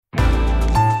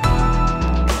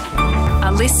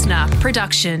listener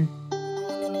production.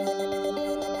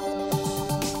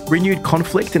 Renewed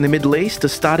conflict in the Middle East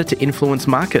has started to influence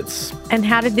markets. And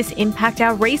how did this impact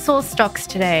our resource stocks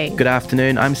today? Good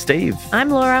afternoon, I'm Steve.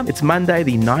 I'm Laura. It's Monday,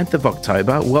 the 9th of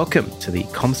October. Welcome to the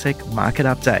CommSec Market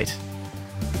Update.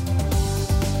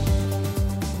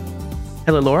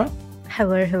 Hello, Laura.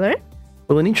 Hello.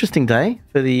 Well, an interesting day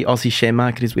for the Aussie share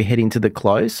market as we head into the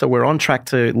close. So we're on track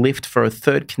to lift for a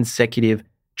third consecutive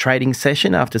trading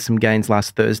session after some gains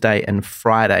last Thursday and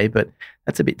Friday, but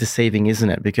that's a bit deceiving, isn't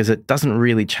it? Because it doesn't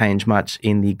really change much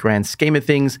in the grand scheme of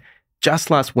things.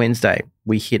 Just last Wednesday,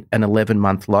 we hit an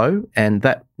 11-month low, and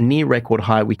that near record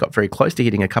high we got very close to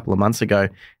hitting a couple of months ago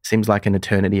seems like an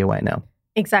eternity away now.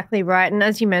 Exactly right. And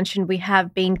as you mentioned, we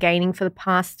have been gaining for the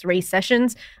past 3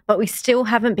 sessions, but we still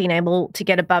haven't been able to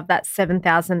get above that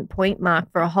 7,000 point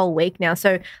mark for a whole week now.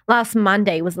 So last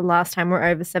Monday was the last time we're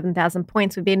over 7,000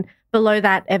 points. We've been below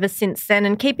that ever since then.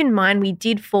 And keep in mind, we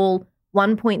did fall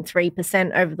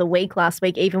 1.3% over the week last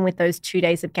week, even with those 2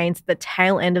 days of gains at the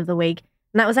tail end of the week.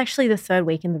 And that was actually the third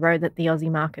week in the row that the Aussie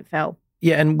market fell.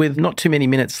 Yeah, and with not too many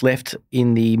minutes left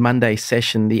in the Monday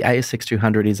session, the ASX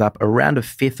 200 is up around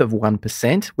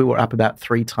 1/5%. We were up about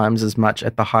 3 times as much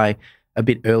at the high a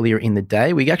bit earlier in the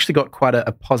day. We actually got quite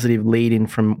a positive lead in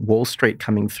from Wall Street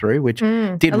coming through, which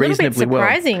did reasonably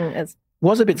well.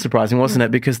 Was a bit surprising, wasn't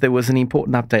it? Because there was an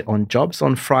important update on jobs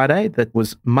on Friday that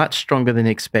was much stronger than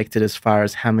expected as far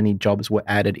as how many jobs were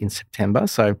added in September.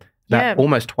 So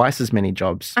almost twice as many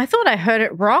jobs. I thought I heard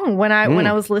it wrong when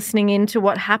I was listening into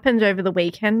what happened over the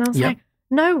weekend. I was like,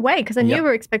 no way, because I knew we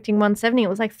were expecting 170. It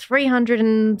was like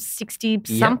 360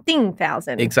 something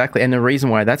thousand. Exactly. And the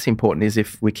reason why that's important is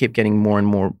if we keep getting more and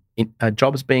more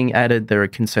jobs being added, there are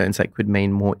concerns that could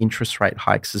mean more interest rate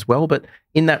hikes as well. But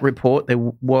in that report, there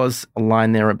was a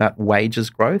line there about wages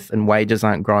growth, and wages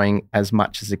aren't growing as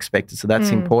much as expected. So that's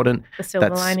important. The silver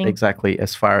lining. Exactly,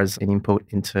 as far as an input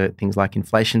into things like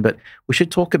inflation. But we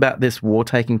should talk about this war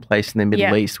taking place in the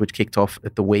Middle East, which kicked off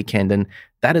at the weekend. And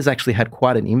that has actually had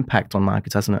quite an impact on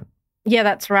markets, hasn't it? Yeah,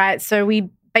 that's right. So we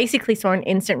basically saw an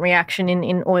instant reaction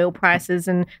in oil prices,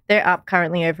 and they're up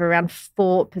currently over around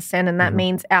 4%. And that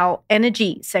means our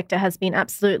energy sector has been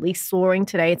absolutely soaring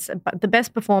today. It's the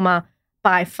best performer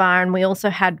by far. And we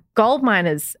also had gold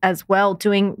miners as well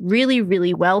doing really,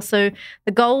 really well. So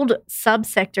the gold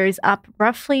subsector is up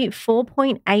roughly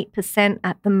 4.8%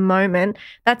 at the moment.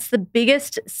 That's the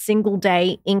biggest single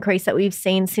day increase that we've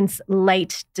seen since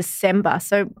late December.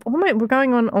 So we're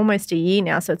going on almost a year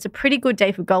now. So it's a pretty good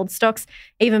day for gold stocks,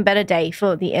 even better day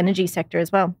for the energy sector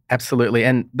as well. Absolutely.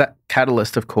 And that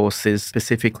catalyst, of course, is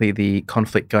specifically the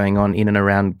conflict going on in and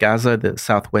around Gaza, the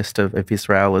southwest of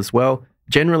Israel as well.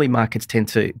 Generally, markets tend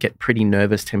to get pretty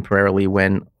nervous temporarily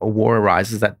when a war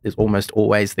arises. That is almost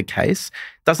always the case.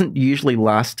 Doesn't usually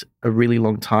last a really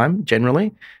long time,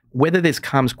 generally. Whether this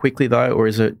comes quickly, though, or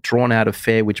is a drawn-out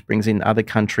affair which brings in other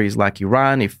countries like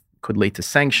Iran, if could lead to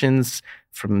sanctions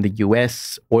from the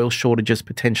US, oil shortages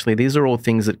potentially, these are all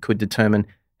things that could determine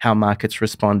how markets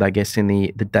respond, I guess, in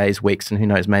the days, weeks, and who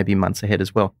knows, maybe months ahead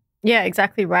as well. Yeah,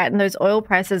 exactly right. And those oil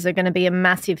prices are going to be a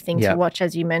massive thing to watch,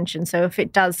 as you mentioned. So if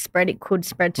it does spread, it could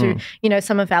spread to,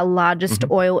 some of our largest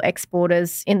oil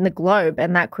exporters in the globe.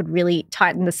 And that could really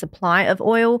tighten the supply of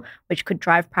oil, which could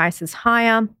drive prices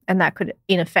higher. And that could,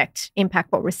 in effect,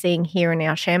 impact what we're seeing here in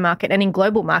our share market and in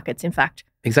global markets, in fact.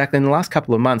 Exactly. In the last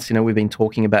couple of months, we've been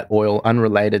talking about oil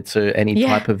unrelated to any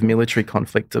type of military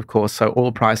conflict, of course. So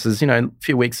oil prices, a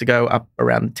few weeks ago, up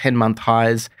around 10-month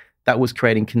highs. That was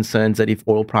creating concerns that if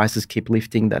oil prices keep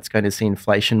lifting, that's going to see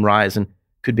inflation rise and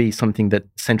could be something that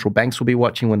central banks will be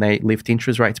watching when they lift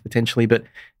interest rates potentially. But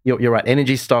you're right,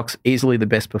 energy stocks, easily the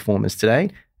best performers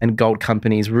today, and gold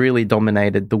companies really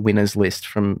dominated the winners list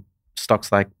from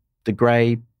stocks like De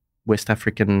Grey, West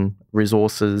African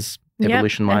Resources,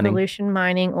 Evolution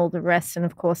Mining, all the rest. And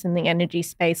of course, in the energy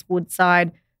space,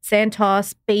 Woodside,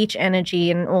 Santos, Beach Energy,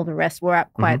 and all the rest were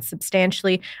up quite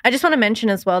substantially. I just want to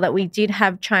mention as well that we did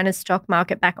have China's stock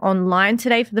market back online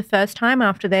today for the first time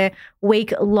after their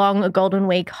week-long Golden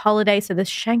Week holiday. So the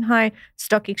Shanghai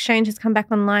Stock Exchange has come back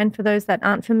online for those that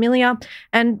aren't familiar.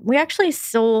 And we actually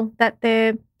saw that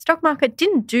their stock market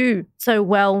didn't do so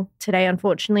well today,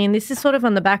 unfortunately. And this is sort of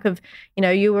on the back of,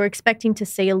 you were expecting to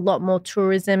see a lot more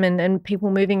tourism and people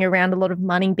moving around, a lot of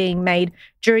money being made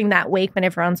during that week when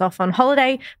everyone's off on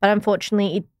holiday. But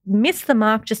unfortunately, it missed the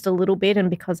mark just a little bit.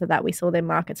 And because of that, we saw their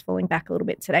markets falling back a little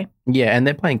bit today. Yeah, and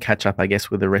they're playing catch up, I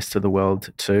guess, with the rest of the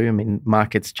world too. I mean,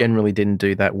 markets generally didn't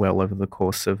do that well over the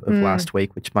course of last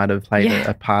week, which might have played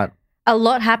a part. A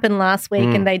lot happened last week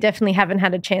and they definitely haven't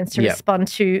had a chance to respond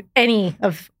to any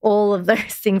of all of those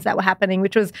things that were happening,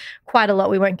 which was quite a lot.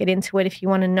 We won't get into it. If you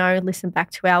want to know, listen back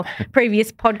to our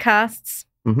previous podcasts.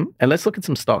 Mm-hmm. And let's look at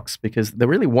some stocks because there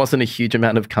really wasn't a huge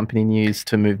amount of company news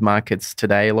to move markets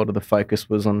today. A lot of the focus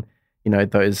was on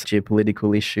those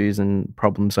geopolitical issues and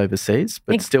problems overseas,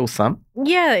 but still some.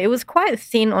 Yeah, it was quite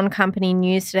thin on company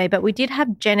news today, but we did have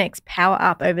GenX Power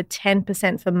up over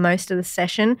 10% for most of the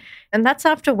session, and that's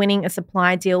after winning a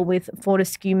supply deal with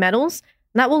Fortescue Metals.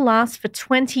 And that will last for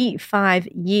 25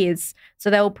 years. So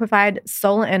they will provide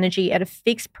solar energy at a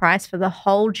fixed price for the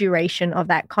whole duration of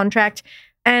that contract.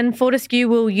 And Fortescue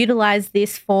will utilise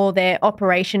this for their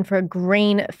operation for a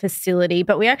green facility.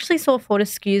 But we actually saw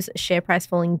Fortescue's share price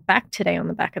falling back today on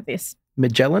the back of this.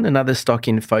 Magellan, another stock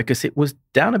in focus, it was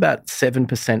down about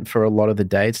 7% for a lot of the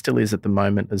day. It still is at the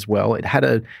moment as well. It had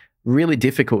a really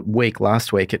difficult week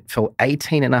last week. It fell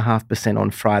 18.5% on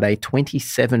Friday,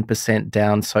 27%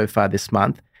 down so far this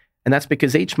month. And that's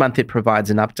because each month it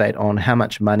provides an update on how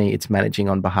much money it's managing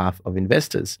on behalf of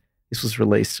investors. This was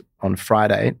released on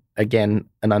Friday. Again,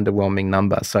 an underwhelming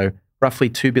number. So roughly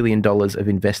 $2 billion of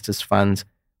investors' funds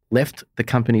left the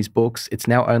company's books. It's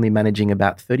now only managing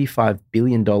about $35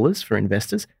 billion for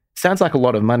investors. Sounds like a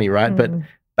lot of money, right? But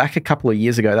back a couple of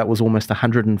years ago, that was almost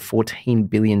 $114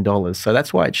 billion. So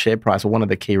that's why its share price, or one of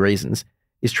the key reasons,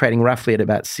 is trading roughly at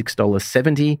about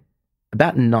 $6.70,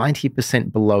 about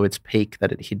 90% below its peak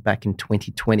that it hit back in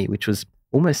 2020, which was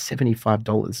almost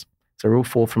 $75. So a real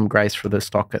fall from grace for the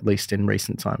stock, at least in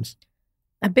recent times.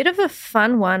 A bit of a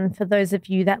fun one for those of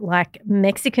you that like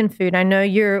Mexican food. I know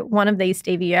you're one of these,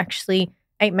 Stevie. You actually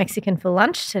ate Mexican for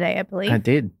lunch today, I believe. I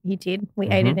did. You did. We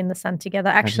ate it in the sun together.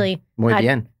 Actually, Muy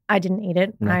bien. I didn't eat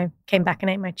it. No. I came back and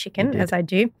ate my chicken, as I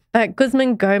do. But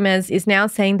Guzman Gomez is now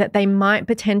saying that they might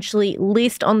potentially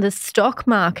list on the stock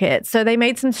market. So they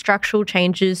made some structural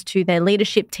changes to their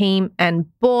leadership team and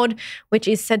board, which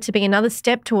is said to be another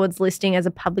step towards listing as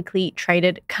a publicly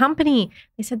traded company.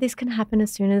 They said this can happen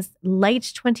as soon as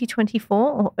late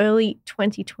 2024 or early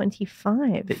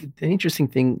 2025. The interesting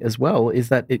thing as well is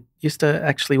that it used to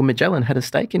actually, Magellan had a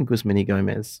stake in Guzman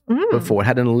Gomez before. It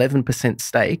had an 11%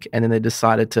 stake, and then they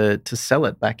decided to sell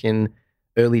it back in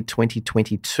early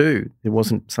 2022. It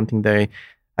wasn't something they,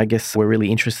 I guess, were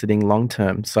really interested in long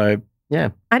term. So, yeah.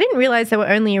 I didn't realize they were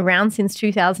only around since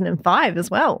 2005 as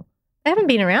well. They haven't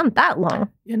been around that long.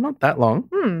 Yeah, not that long.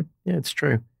 Yeah, it's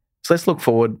true. So let's look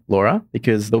forward, Laura,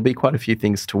 because there'll be quite a few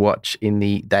things to watch in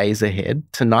the days ahead.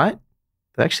 Tonight,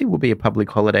 there actually will be a public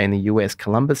holiday in the US,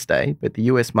 Columbus Day, but the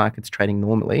US market's trading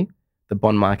normally. The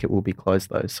bond market will be closed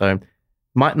though. So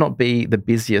might not be the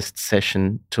busiest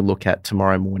session to look at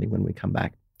tomorrow morning when we come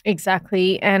back.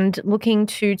 Exactly. And looking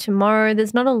to tomorrow,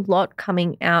 there's not a lot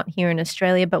coming out here in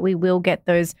Australia, but we will get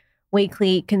those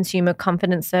weekly consumer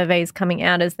confidence surveys coming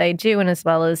out as they do, and as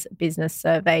well as business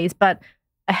surveys. But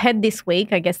ahead this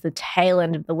week, I guess the tail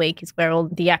end of the week is where all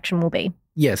the action will be.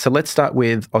 Yeah. So let's start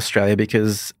with Australia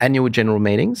because annual general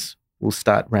meetings will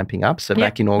start ramping up. So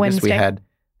back in August, Wednesday. We had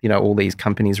all these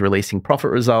companies releasing profit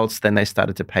results. Then they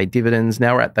started to pay dividends.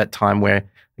 Now we're at that time where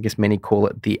I guess many call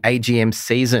it the AGM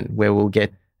season, where we'll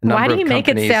get a number of companies. Why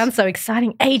do you make it sound so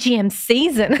exciting? AGM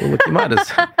season. Well, look, you might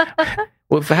as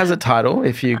well, if it has a title,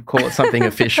 if you call it something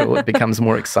official, it becomes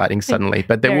more exciting suddenly.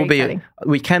 But there will be,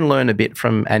 we can learn a bit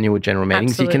from annual general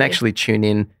meetings. Absolutely. You can actually tune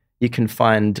in. You can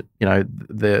find,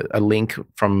 a link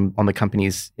on the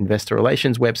company's investor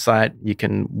relations website. You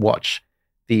can watch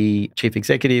the chief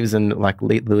executives and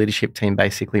the leadership team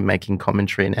basically making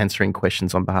commentary and answering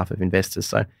questions on behalf of investors.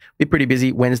 So be pretty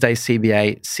busy. Wednesday,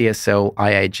 CBA, CSL,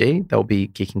 IAG, they'll be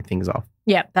kicking things off.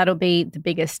 Yeah, that'll be the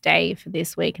biggest day for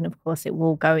this week. And of course, it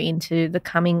will go into the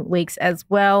coming weeks as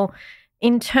well.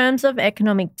 In terms of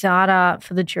economic data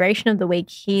for the duration of the week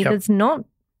here, there's not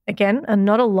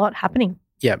a lot happening.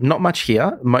 Yeah, not much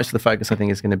here. Most of the focus, I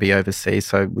think, is going to be overseas.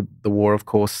 So with the war, of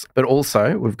course, but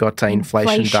also we've got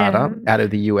inflation data out of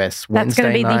the US. That's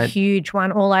going to be the huge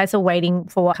one. All eyes are waiting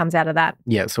for what comes out of that.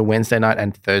 Yeah, so Wednesday night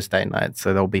and Thursday night.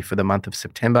 So they'll be for the month of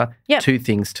September. Yep. Two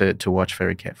things to watch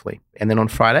very carefully. And then on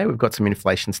Friday, we've got some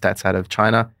inflation stats out of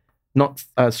China. Not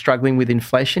struggling with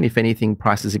inflation. If anything,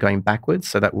 prices are going backwards.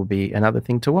 So that will be another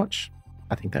thing to watch.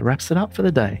 I think that wraps it up for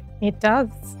the day. It does.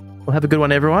 Well, have a good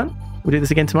one, everyone. We'll do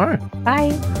this again tomorrow. Bye.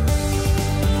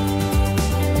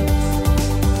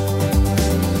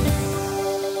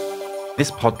 This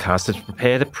podcast is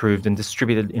prepared, approved and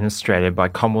distributed in Australia by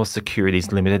Commonwealth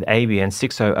Securities Limited, ABN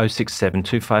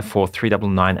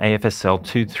 60067254399 AFSL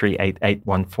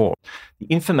 238814. The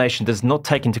information does not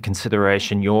take into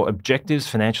consideration your objectives,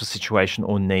 financial situation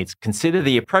or needs. Consider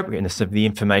the appropriateness of the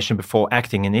information before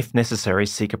acting and, if necessary,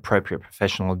 seek appropriate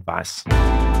professional advice.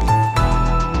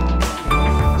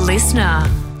 Listener.